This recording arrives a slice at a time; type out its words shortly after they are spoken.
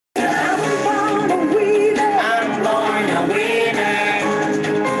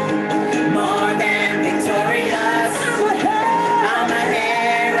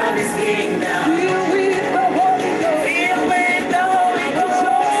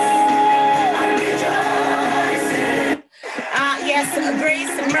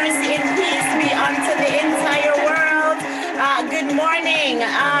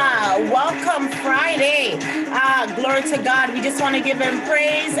to God. We just want to give him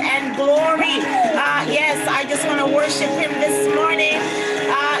praise and glory. Yes, I just want to worship him this morning.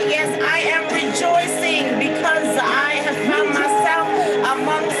 Yes, I am rejoicing because I have found myself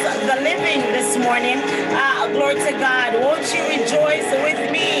amongst the living this morning. Glory to God. Won't you rejoice with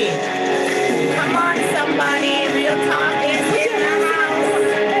me? Come on, somebody. Real talk is in the house.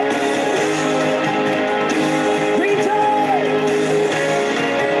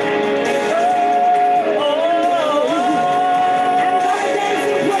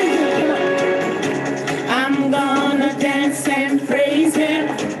 I'm gonna dance and praise him.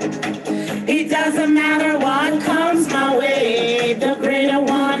 It doesn't matter what comes my way. The greater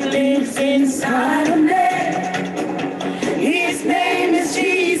one lives inside of me. His name is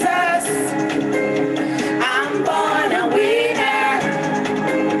Jesus. I'm born a winner,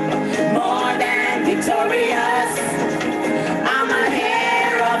 more than victorious. I'm a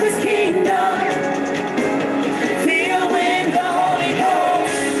heir of his kingdom, filled with the Holy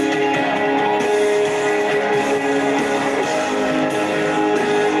Ghost.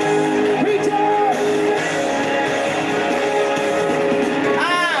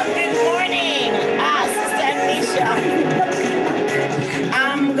 Good morning, Sister Anisha.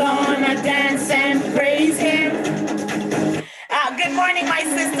 I'm gonna dance and praise him. Good morning, my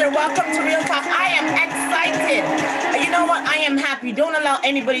sister. Welcome to Real Talk. I am excited. You know what? I am happy. Don't allow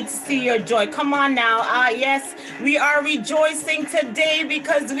anybody to see your joy. Come on now. Yes, we are rejoicing today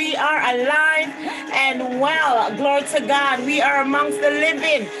because we are alive and well. Glory to God. We are amongst the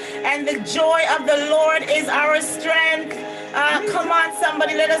living, and the joy of the Lord is our strength. Come on,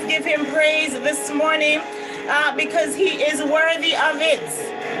 somebody. Let us give him praise this morning because he is worthy of it.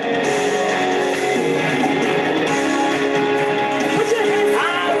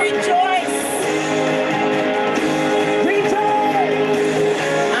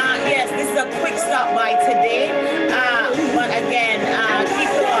 Yes, this is a quick stop by today. But again, keep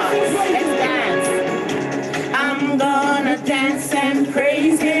it up. Let's dance. I'm gonna dance and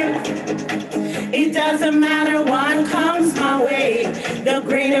praise him. It doesn't matter what comes my way. The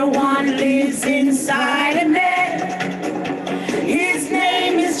greater one lives inside of me. His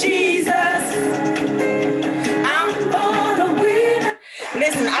name is Jesus. I'm born a winner.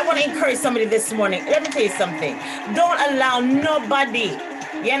 Listen, I want to encourage somebody this morning. Let me tell you something. Don't allow nobody,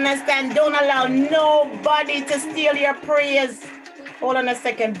 you understand? Don't allow nobody to steal your praise. Hold on a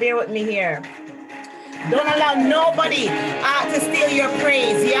second. Bear with me here. Don't allow nobody to steal your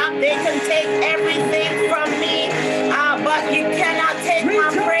praise. Yeah, they can take everything from me, but you cannot take my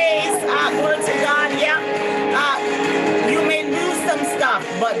praise. Glory to God. Yeah, you may lose some stuff,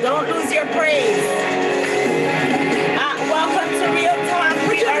 but don't lose your praise. Welcome to Real Talk.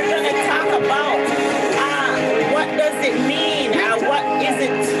 We are going to talk about what does it mean? What is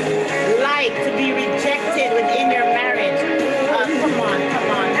it like to be rejected within your marriage? Come on.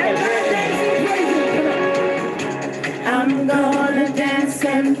 I'm gonna dance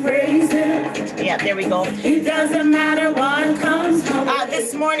and praise him. Yeah, there we go. It doesn't matter what comes.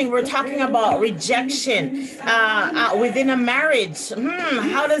 This morning we're talking about rejection within a marriage.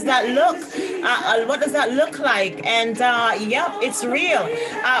 How does that look? What does that look like? And yeah, it's real.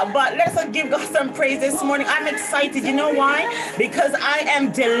 But let's give God some praise this morning. I'm excited. You know why? Because I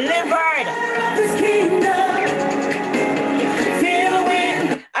am delivered.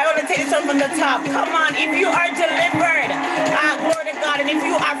 I want to take this one from the top. Come on, if you are delivered, glory to God, and if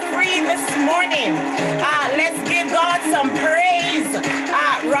you are free this morning, let's give God some praise.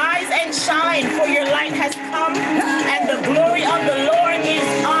 Rise and shine, for your light has come, and the glory of the Lord is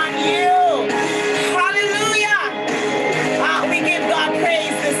on you. Hallelujah. We give God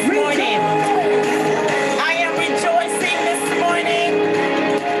praise this morning. I am rejoicing this morning.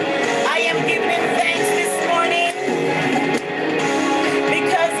 I am giving him thanks this morning.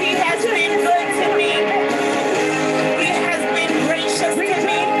 Because he has been good to me. He has been gracious to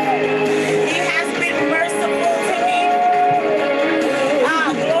me. He has been merciful to me.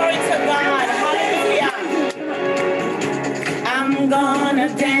 Glory to God. Hallelujah. I'm gonna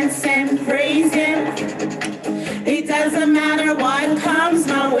dance and praise him. It doesn't matter what comes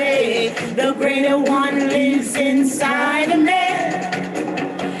my way. The greater one lives inside of me.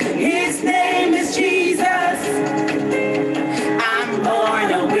 His name is Jesus. I'm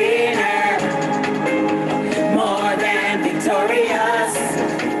born a winner, more than victorious.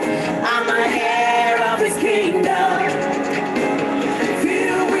 I'm a heir of his kingdom,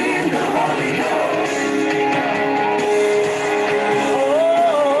 filled with the Holy Ghost.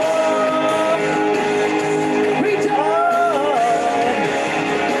 Oh,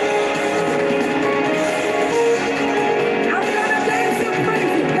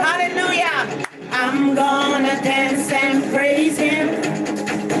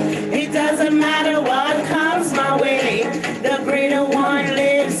 doesn't matter what comes my way, the greater one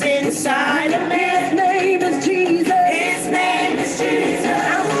lives inside of me. His name is Jesus. His name is Jesus.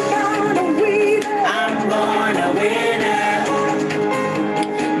 I'm born a winner. I'm born a winner,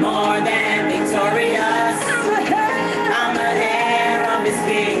 more than victorious. I'm a heir of his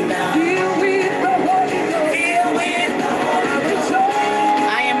kingdom. Filled with the Holy Ghost. Filled with the Holy Ghost.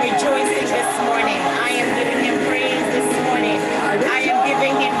 I am rejoicing this morning. I am giving him praise this morning. I am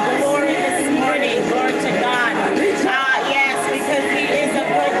giving him glory this morning. Glory to God. Yes, because he is a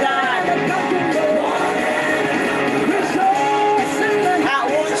good God.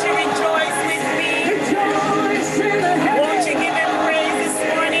 Won't you rejoice with me? Won't you give him praise this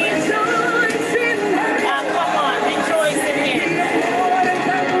morning? Come on, rejoice in him.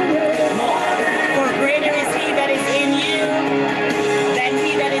 For greater is he that is in you than he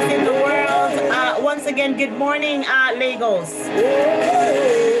that is in the world. Once again, good morning, Lagos.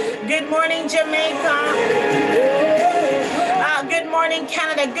 Good morning, Jamaica. Good morning,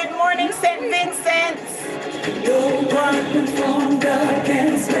 Canada. Good morning, St. Vincent. No weapon formed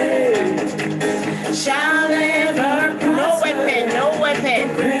against me Shall ever prosper. No weapon, no weapon.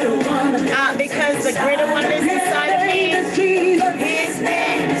 Because the greater one is inside of me. His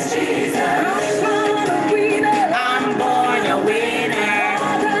name is Jesus. I'm born a winner,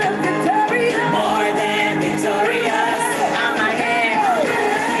 more than victorious. I'm a head.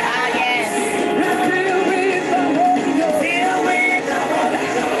 Yes. Filled with the Holy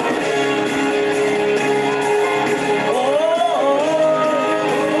Ghost.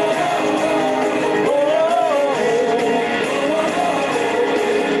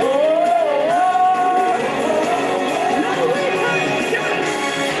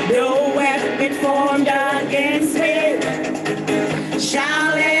 No weapon formed against me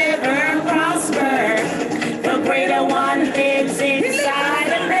shall ever prosper. The greater one lives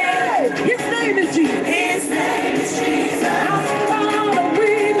inside of me. His name is Jesus. His name is Jesus. I'm born a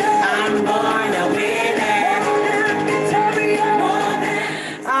winner. I'm born a winner.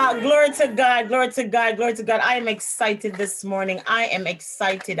 Glory to God, glory to God, glory to God. I am excited this morning. I am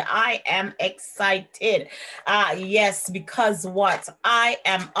excited. I am excited. Yes, because what? I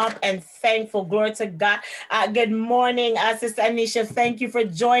am up and thankful. Glory to God. Good morning, Sister Anisha. Thank you for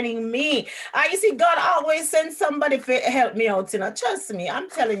joining me. You see, God always sends somebody to help me out. Trust me, I'm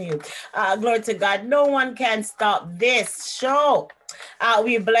telling you. Glory to God. No one can stop this show.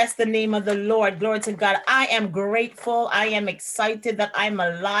 We bless the name of the Lord. Glory to God. I am grateful. I am excited that I'm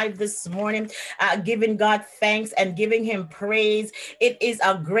alive this morning, giving God thanks and giving him praise. It is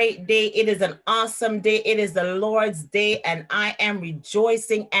a great day. It is an awesome day. It is the Lord's day, and I am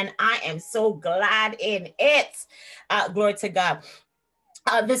rejoicing, and I am so glad in it. Glory to God.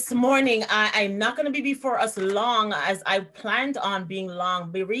 This morning, I'm not going to be before us long as I planned on being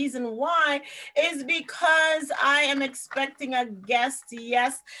long. The reason why is because I am expecting a guest.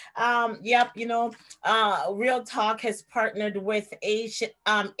 Yes. Yep. Real Talk has partnered with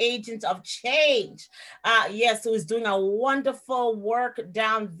Agents of Change. Yes, who is doing a wonderful work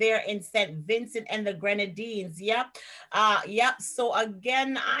down there in St. Vincent and the Grenadines. Yep. Yep. So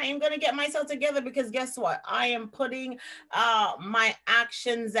again, I'm going to get myself together because guess what? I am putting my actions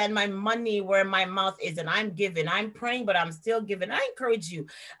and my money where my mouth is, and I'm giving. I'm praying, but I'm still giving. I encourage you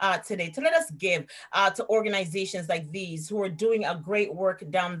today to let us give to organizations like these who are doing a great work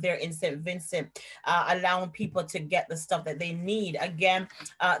down there in St. Vincent, allowing people to get the stuff that they need. Again,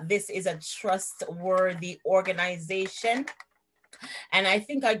 this is a trustworthy organization. And I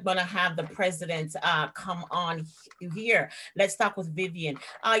think I'm going to have the president come on here. Let's talk with Vivian.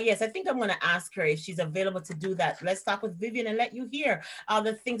 Yes, I think I'm going to ask her if she's available to do that. Let's talk with Vivian and let you hear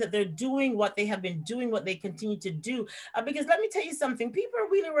the things that they're doing, what they have been doing, what they continue to do. Because let me tell you something, people are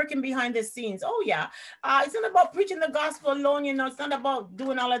really working behind the scenes. Oh, yeah. It's not about preaching the gospel alone. It's not about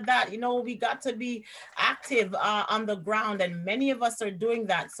doing all of that. We got to be active on the ground, and many of us are doing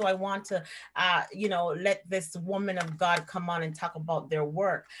that. So I want to, let this woman of God come on and talk about their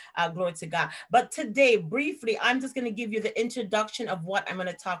work. Glory to God. But today, briefly, I'm just going to give you the introduction of what I'm going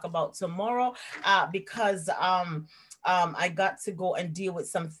to talk about tomorrow because I got to go and deal with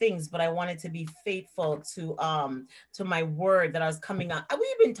some things, but I wanted to be faithful to my word that I was coming on.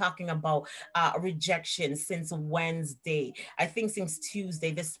 We've been talking about rejection since Wednesday. I think since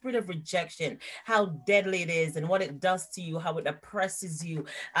Tuesday, the spirit of rejection, how deadly it is and what it does to you, how it oppresses you.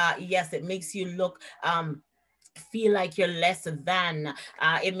 Yes, it makes you look feel like you're less than.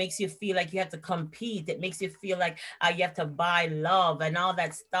 It makes you feel like you have to compete. It makes you feel like you have to buy love and all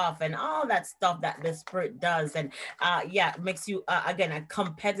that stuff that the spirit does. And yeah, it makes you, again, a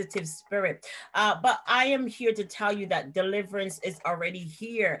competitive spirit. But I am here to tell you that deliverance is already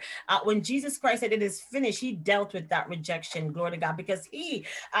here. When Jesus Christ said it is finished, he dealt with that rejection, glory to God, because he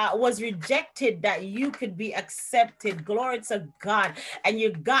was rejected that you could be accepted. Glory to God. And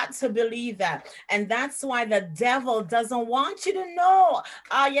you got to believe that. And that's why the devil doesn't want you to know.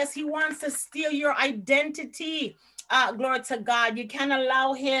 Yes, he wants to steal your identity. Glory to God. You can't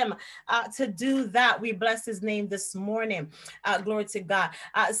allow him to do that. We bless his name this morning. Glory to God.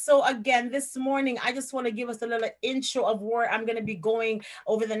 So again, this morning, I just want to give us a little intro of where I'm going to be going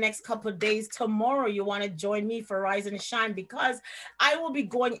over the next couple of days. Tomorrow, you want to join me for Rise and Shine, because I will be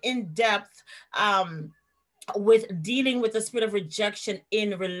going in depth. With dealing with the spirit of rejection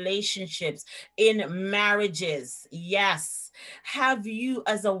in relationships, in marriages. Yes. Have you,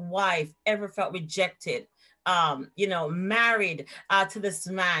 as a wife, ever felt rejected? Married to this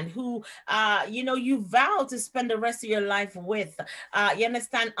man who you vowed to spend the rest of your life with. You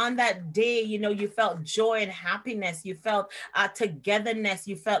understand? On that day, you felt joy and happiness, you felt togetherness,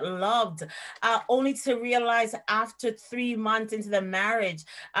 you felt loved, only to realize after 3 months into the marriage,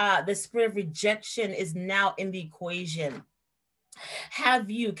 the spirit of rejection is now in the equation. Can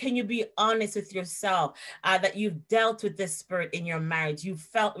you be honest with yourself that you've dealt with this spirit in your marriage? You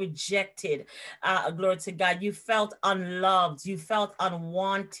felt rejected. Glory to God. You felt unloved. You felt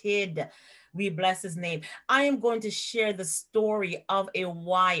unwanted. We bless his name. I am going to share the story of a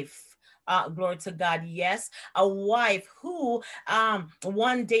wife. Glory to God. Yes, a wife who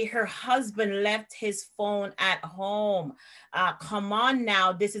one day her husband left his phone at home. Come on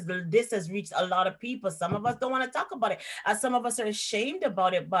now, this has reached a lot of people. Some of us don't want to talk about it. Some of us are ashamed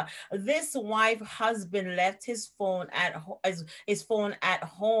about it. But this wife husband left his phone at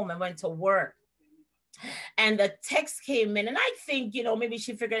home and went to work, and the text came in, and I think, maybe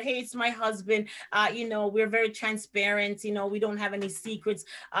she figured, hey, it's my husband. We're very transparent. We don't have any secrets.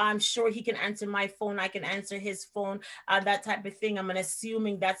 I'm sure he can answer my phone, I can answer his phone, that type of thing. I'm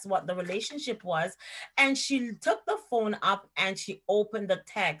assuming that's what the relationship was. And she took the phone up and she opened the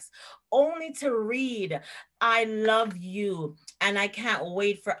text, only to read, I love you and I can't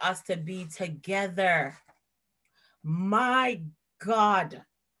wait for us to be together. My God.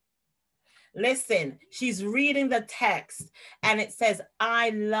 Listen, she's reading the text and it says,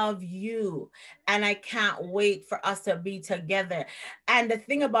 I love you and I can't wait for us to be together. And the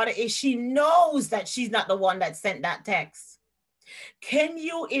thing about it is, she knows that she's not the one that sent that text. Can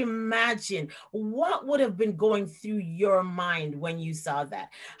you imagine what would have been going through your mind when you saw that?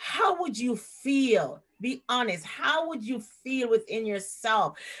 How would you feel? Be honest. How would you feel within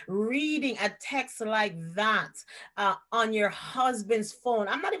yourself reading a text like that on your husband's phone?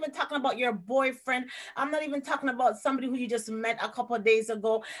 I'm not even talking about your boyfriend. I'm not even talking about somebody who you just met a couple of days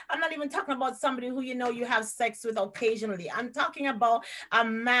ago. I'm not even talking about somebody who you have sex with occasionally. I'm talking about a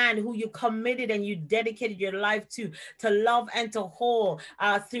man who you committed and you dedicated your life to love and to hold,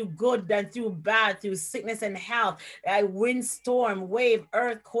 through good and through bad, through sickness and health, windstorm, wave,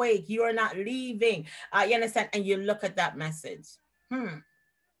 earthquake. You are not leaving. You understand? And you look at that message.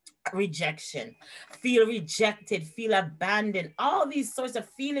 Rejection, feel rejected, feel abandoned, all these sorts of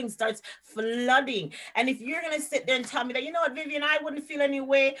feelings starts flooding. And if you're going to sit there and tell me that, you know what, Vivian, I wouldn't feel any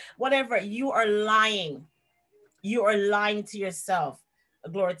way, whatever, you are lying. You are lying to yourself.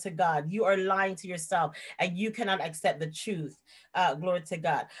 Glory to God. You are lying to yourself and you cannot accept the truth. Glory to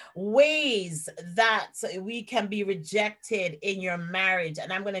God. Ways that we can be rejected in your marriage.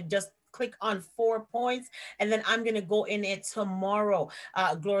 And I'm going to just click on 4 points and then I'm going to go in it tomorrow.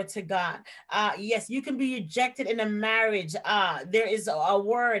 Glory to God. Yes, you can be rejected in a marriage. There is a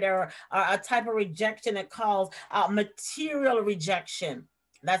word or a type of rejection that calls material rejection.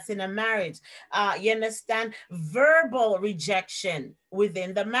 That's in a marriage. You understand? Verbal rejection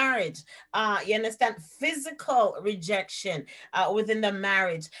within the marriage. You understand? Physical rejection within the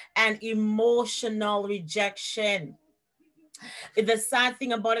marriage, and emotional rejection. The sad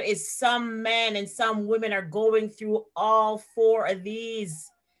thing about it is some men and some women are going through all 4 of these.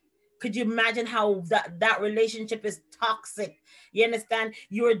 Could you imagine how that relationship is toxic? You understand?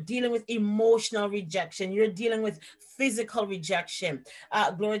 You're dealing with emotional rejection. You're dealing with physical rejection,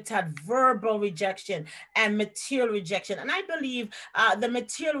 glory to God, verbal rejection, and material rejection. And I believe the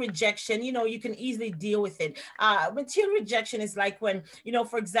material rejection, you can easily deal with it. Material rejection is like when,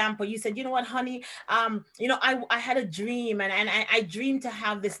 for example, you said, you know what, honey, I had a dream and I dreamed to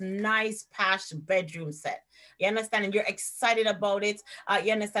have this nice, posh bedroom set. You understand? And you're excited about it.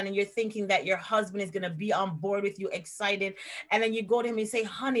 You understand? And you're thinking that your husband is going to be on board with you, excited. And then you go to him and say,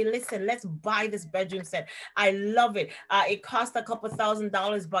 honey, listen, let's buy this bedroom set. I love it. It cost a couple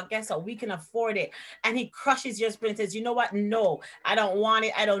 $1,000, but guess what? We can afford it. And he crushes your spirit and says, you know what? No, I don't want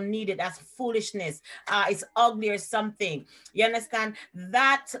it. I don't need it. That's foolishness. It's ugly or something. You understand?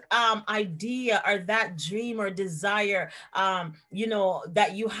 That idea or that dream or desire,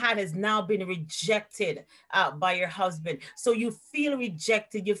 that you had has now been rejected by your husband. So you feel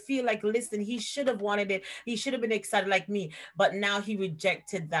rejected. You feel like, listen, he should have wanted it. He should have been excited like me, but now he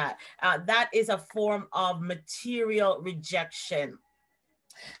rejected that. That is a form of material rejection.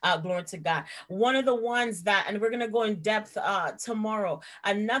 Glory to God. One of the ones that, and we're going to go in depth tomorrow.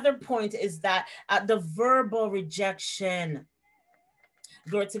 Another point is that the verbal rejection.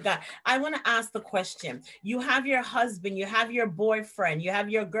 Glory to God. I want to ask the question. You have your husband, you have your boyfriend, you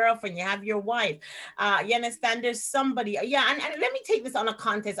have your girlfriend, you have your wife. You understand? There's somebody. Yeah, and let me take this on a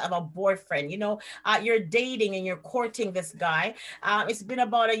context of a boyfriend. You're dating and you're courting this guy. It's been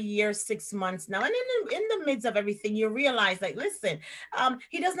about a year, 6 months now. And in the midst of everything, you realize, like, listen,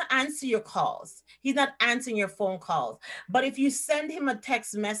 he doesn't answer your calls. He's not answering your phone calls. But if you send him a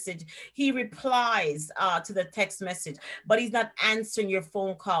text message, he replies to the text message, but he's not answering your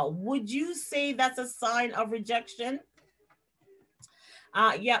phone call. Would you say that's a sign of rejection?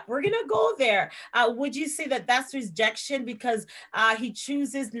 Yeah, we're gonna go there. Would you say that that's rejection because he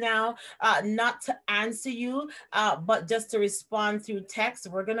chooses now not to answer you, but just to respond through text?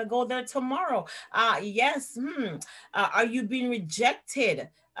 We're gonna go there tomorrow. Yes. Are you being rejected?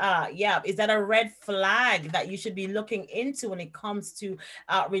 Yeah, is that a red flag that you should be looking into when it comes to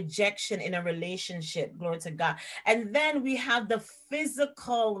rejection in a relationship? Glory to God. And then we have the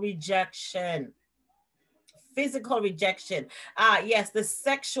physical rejection. Physical rejection. Yes, the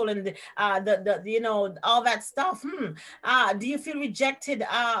sexual and the all that stuff. Do you feel rejected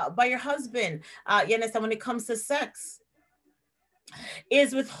by your husband? You understand, when it comes to sex?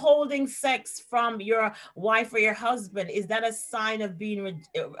 Is withholding sex from your wife or your husband, is that a sign of being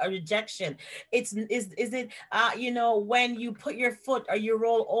a rejection? Is it when you put your foot or you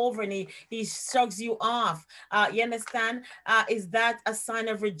roll over and he shrugs you off? You understand? Is that a sign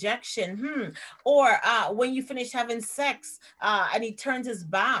of rejection? Or when you finish having sex and he turns his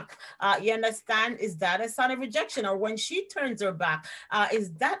back, you understand? Is that a sign of rejection? Or when she turns her back,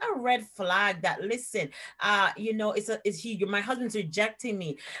 is that a red flag that, listen, my husband's rejecting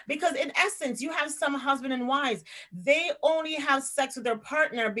me? Because in essence, you have some husband and wives, they only have sex with their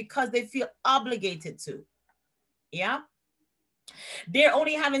partner because they feel obligated to. Yeah. They're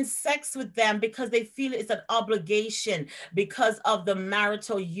only having sex with them because they feel it's an obligation because of the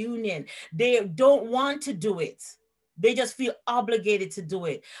marital union. They don't want to do it. They just feel obligated to do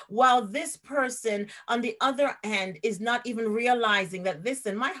it. While this person, on the other hand, is not even realizing that,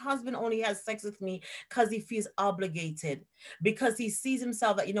 listen, my husband only has sex with me because he feels obligated, because he sees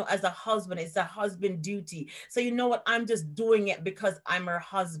himself that, as a husband, it's a husband duty. So you know what? I'm just doing it because I'm her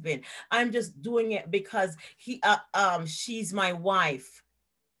husband. I'm just doing it because she's my wife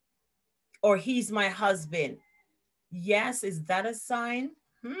or he's my husband. Yes, is that a sign?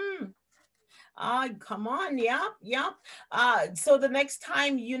 Come on, yep. So the next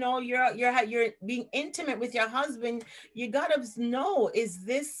time you're being intimate with your husband, you gotta know, is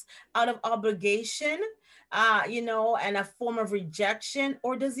this out of obligation, and a form of rejection,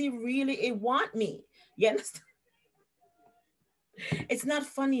 or does he really want me? You understand? It's not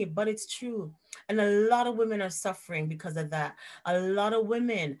funny, but it's true. And a lot of women are suffering because of that. A lot of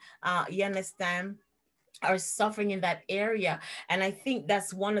women, you understand, are suffering in that area. And I think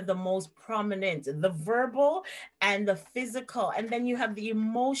that's one of the most prominent, the verbal and the physical. And then you have the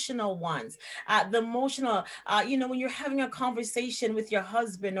emotional ones. The emotional, when you're having a conversation with your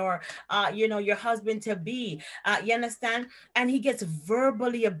husband or, your husband to be, you understand? And he gets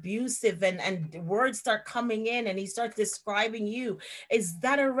verbally abusive and words start coming in and he starts describing you. Is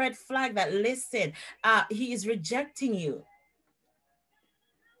that a red flag that, listen, he is rejecting you?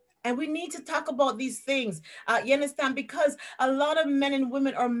 And we need to talk about these things. You understand? Because a lot of men and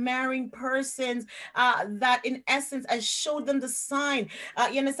women are marrying persons that, in essence, has showed them the sign.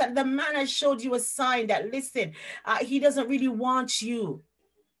 You understand? The man has showed you a sign that, listen, he doesn't really want you,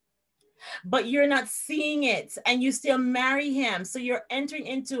 but you're not seeing it and you still marry him. So you're entering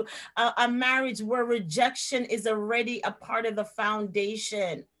into a marriage where rejection is already a part of the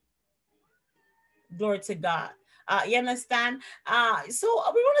foundation. Glory to God. You understand? So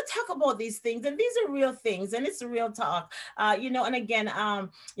we want to talk about these things, and these are real things, and it's a real talk. And again,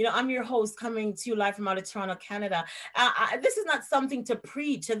 I'm your host coming to you live from out of Toronto, Canada. This is not something to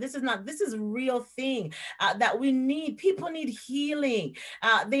preach. This is not. This is a real thing that we need. People need healing.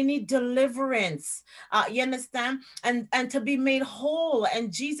 They need deliverance. You understand? And to be made whole.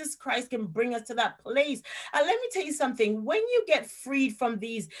 And Jesus Christ can bring us to that place. Let me tell you something. When you get freed from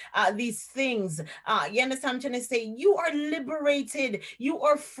these things, you understand? I'm trying to say you are liberated. You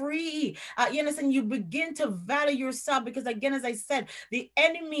are free. You understand? You begin to value yourself because, again, as I said, the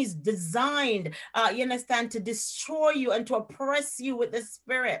enemy is designed, you understand, to destroy you and to oppress you with the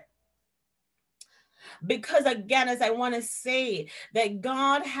spirit. Because again, as I want to say, that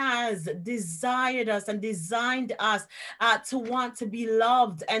God has desired us and designed us to want to be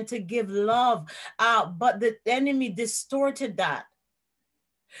loved and to give love, but the enemy distorted that.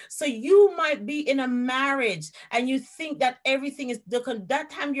 So you might be in a marriage and you think that everything is that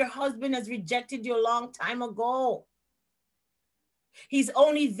time your husband has rejected you a long time ago. He's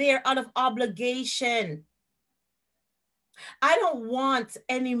only there out of obligation. I don't want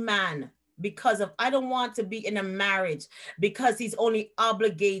any man I don't want to be in a marriage because he's only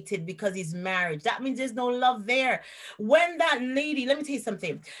obligated because he's married. That means there's no love there. When that lady, let me tell you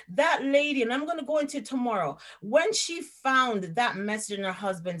something, that lady, and I'm going to go into tomorrow, when she found that message in her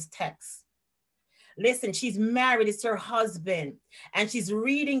husband's text, listen, she's married, it's her husband, and she's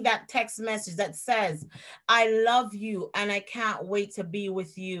reading that text message that says, I love you and I can't wait to be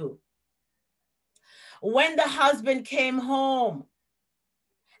with you. When the husband came home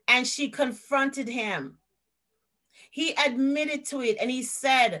and she confronted him, he admitted to it and he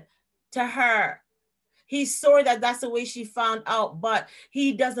said to her, he's sorry that that's the way she found out, but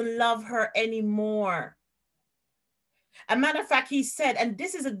he doesn't love her anymore. A matter of fact, he said, and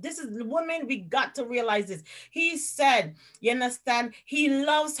this is the woman, we got to realize this. He said, you understand, he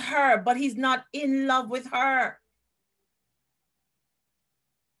loves her, but he's not in love with her.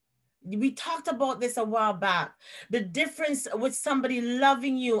 We talked about this a while back. The difference with somebody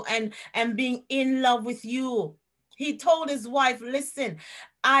loving you and being in love with you. He told his wife, listen,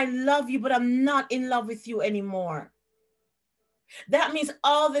 I love you, but I'm not in love with you anymore. That means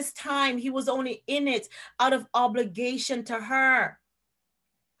all this time he was only in it out of obligation to her,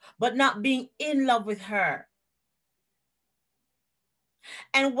 but not being in love with her.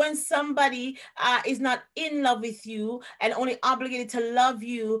 And when somebody is not in love with you and only obligated to love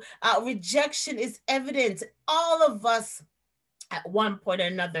you, rejection is evident. All of us at one point or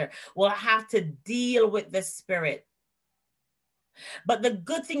another will have to deal with the spirit. But the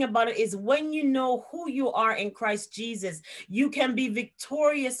good thing about it is when you know who you are in Christ Jesus, you can be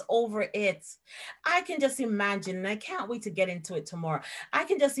victorious over it. I can just imagine, and I can't wait to get into it tomorrow. I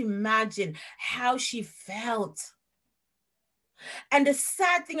can just imagine how she felt. And the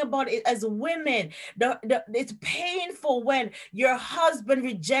sad thing about it, as women, it's painful when your husband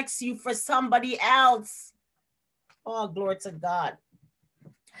rejects you for somebody else. Oh, glory to God.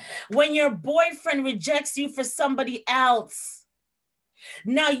 When your boyfriend rejects you for somebody else.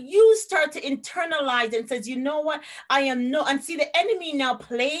 Now you start to internalize and says, you know what? I am no, and see the enemy now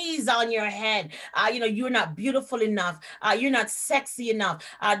plays on your head. You're not beautiful enough. You're not sexy enough.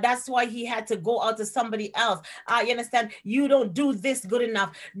 That's why he had to go out to somebody else. You understand? You don't do this good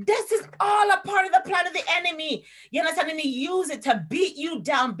enough. This is all a part of the plan of the enemy. You understand? And he uses it to beat you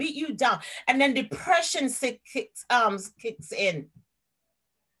down. And then depression kicks in.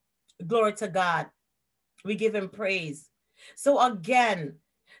 Glory to God. We give him praise. So again,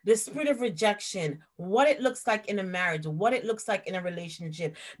 the spirit of rejection, what it looks like in a marriage, what it looks like in a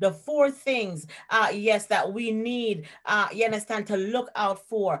relationship, the four things, yes, that we need, you understand, to look out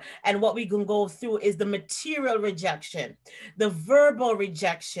for. And what we can go through is the material rejection, the verbal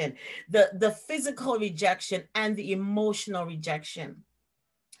rejection, the physical rejection, and the emotional rejection.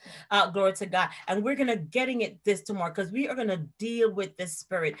 Glory to God. And we're going to getting it this tomorrow because we are going to deal with this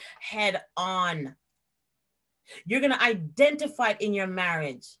spirit head on. You're going to identify it in your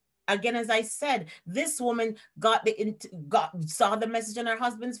marriage. Again, as I said, this woman saw the message on her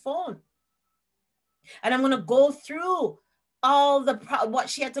husband's phone. And I'm going to go through all what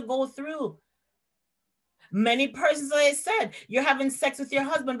she had to go through. Many persons, like I said, you're having sex with your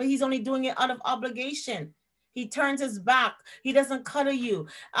husband, but he's only doing it out of obligation. He turns his back. He doesn't cuddle you.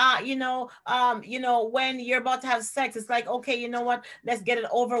 When you're about to have sex, it's like, okay, you know what? Let's get it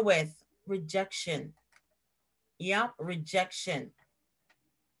over with. Rejection. Yep, rejection.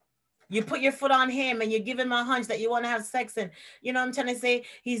 You put your foot on him and you give him a hunch that you want to have sex, and you know what I'm trying to say,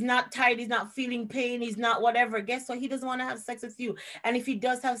 he's not tired, he's not feeling pain, he's not whatever. Guess what? He doesn't want to have sex with you. And if he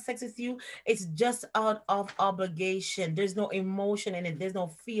does have sex with you, it's just out of obligation. There's no emotion in it, there's no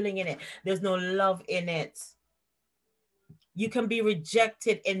feeling in it, there's no love in it. You can be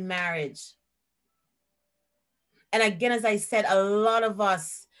rejected in marriage. And again, as I said, a lot of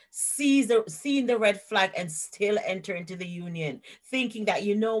us seeing the red flag and still enter into the union, thinking that,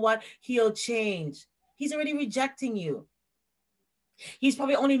 you know what, he'll change. He's already rejecting you. He's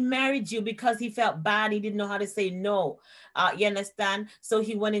probably only married you because he felt bad. He didn't know how to say no. You understand? So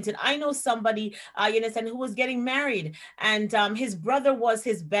he went into. I know somebody, you understand, who was getting married, and his brother was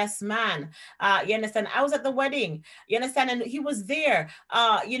his best man. You understand? I was at the wedding. You understand? And he was there.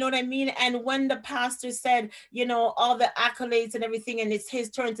 You know what I mean? And when the pastor said, you know, all the accolades and everything, and it's his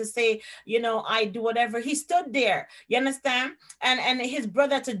turn to say, you know, I do whatever, he stood there. You understand? And his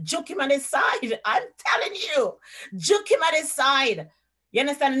brother had to juke him at his side. I'm telling you, juke him at his side. You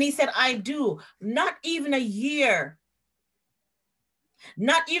understand? And he said, I do. Not even a year.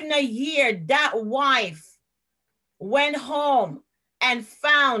 Not even a year, that wife went home and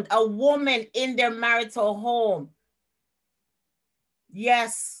found a woman in their marital home.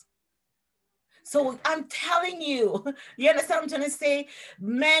 Yes. So I'm telling you, you understand what I'm trying to say?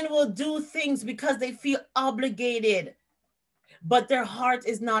 Men will do things because they feel obligated, but their heart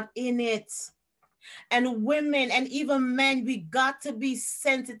is not in it. And women and even men, we got to be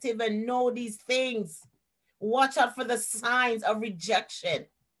sensitive and know these things. Watch out for the signs of rejection.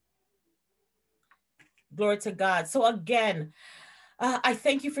 Glory to God. So again, I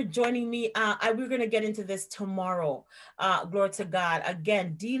thank you for joining me. We're going to get into this tomorrow. Glory to God.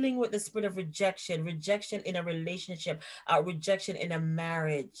 Again, dealing with the spirit of rejection, rejection in a relationship, rejection in a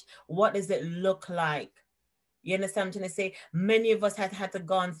marriage. What does it look like? You understand what I'm trying to say? Many of us had to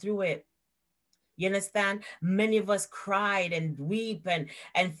gone through it. You understand? Many of us cried and weep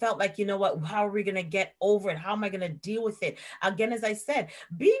and felt like, you know what, how are we going to get over it? How am I going to deal with it? Again, as I said,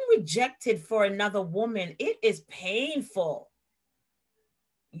 being rejected for another woman, it is painful.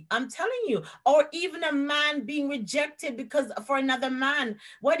 I'm telling you, or even a man being rejected because for another man.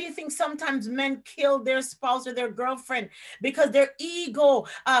 Why do you think sometimes men kill their spouse or their girlfriend? Because their ego,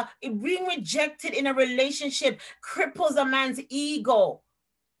 being rejected in a relationship cripples a man's ego.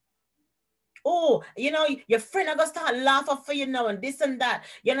 Oh, you know, your friend are gonna start laughing for you now and this and that.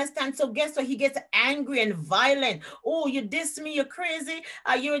 You understand? So guess what? He gets angry and violent. Oh, you diss me, you're crazy.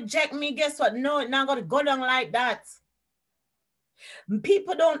 You reject me. Guess what? No, it's not gonna go down like that.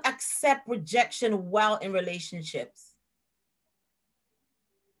 People don't accept rejection well in relationships.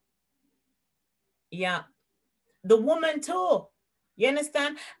 Yeah. The woman too. You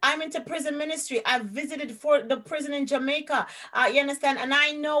understand? I'm into prison ministry. I've visited for the prison in Jamaica. You understand? And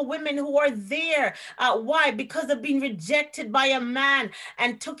I know women who are there. Why? Because of being rejected by a man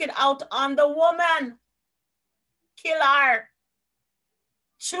and took it out on the woman. Kill her.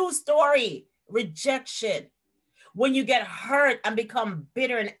 True story. Rejection. When you get hurt and become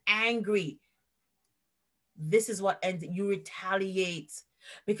bitter and angry, this is what ends. You retaliate.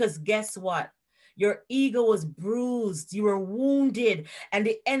 Because guess what? Your ego was bruised, you were wounded, and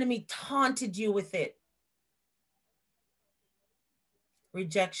the enemy taunted you with it.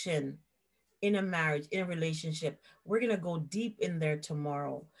 Rejection in a marriage, in a relationship. We're going to go deep in there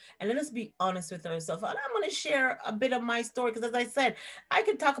tomorrow. And let us be honest with ourselves. And I'm going to share a bit of my story because, as I said, I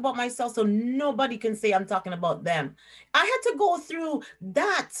can talk about myself so nobody can say I'm talking about them. I had to go through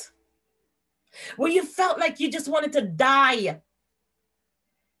that where you felt like you just wanted to die.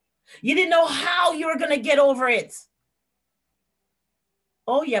 You didn't know how you were going to get over it.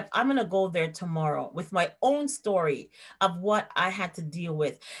 Oh, yep, I'm going to go there tomorrow with my own story of what I had to deal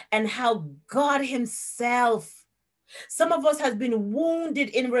with and how God Himself, some of us has been wounded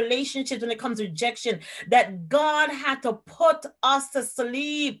in relationships when it comes to rejection, that God had to put us to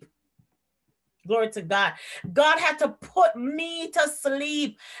sleep. Glory to God. God had to put me to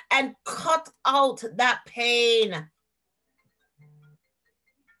sleep and cut out that pain.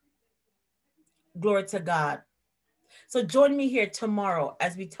 Glory to God. So join me here tomorrow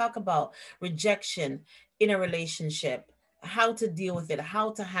as we talk about rejection in a relationship, how to deal with it,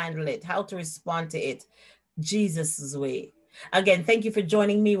 how to handle it, how to respond to it, Jesus's way. Again, thank you for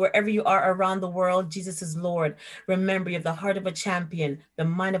joining me wherever you are around the world. Jesus is Lord. Remember, you have the heart of a champion, the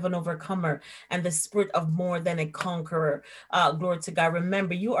mind of an overcomer, and the spirit of more than a conqueror. Glory to God.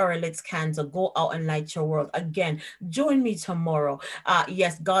 Remember, you are a lit candle. Go out and light your world. Again, join me tomorrow.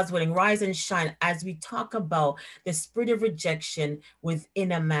 Yes, God's willing. Rise and shine as we talk about the spirit of rejection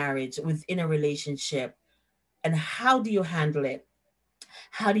within a marriage, within a relationship. And how do you handle it?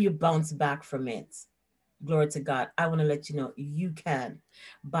 How do you bounce back from it? Glory to God. I want to let you know you can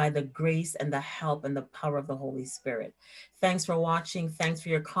by the grace and the help and the power of the Holy Spirit. Thanks for watching. Thanks for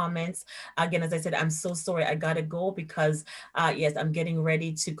your comments. Again, as I said, I'm so sorry I got to go because, yes, I'm getting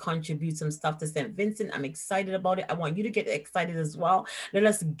ready to contribute some stuff to St. Vincent. I'm excited about it. I want you to get excited as well. Let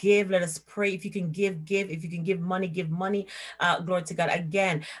us give. Let us pray. If you can give, give. If you can give money, give money. Glory to God.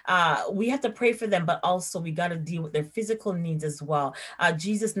 Again, we have to pray for them, but also we got to deal with their physical needs as well.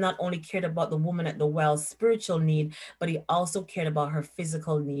 Jesus not only cared about the woman at the well, spiritual need, but he also cared about her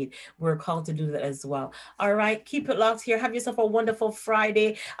physical need. We're called to do that as well. All right, keep it locked here. Have yourself a wonderful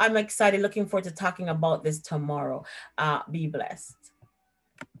Friday. I'm excited, looking forward to talking about this tomorrow. Be blessed.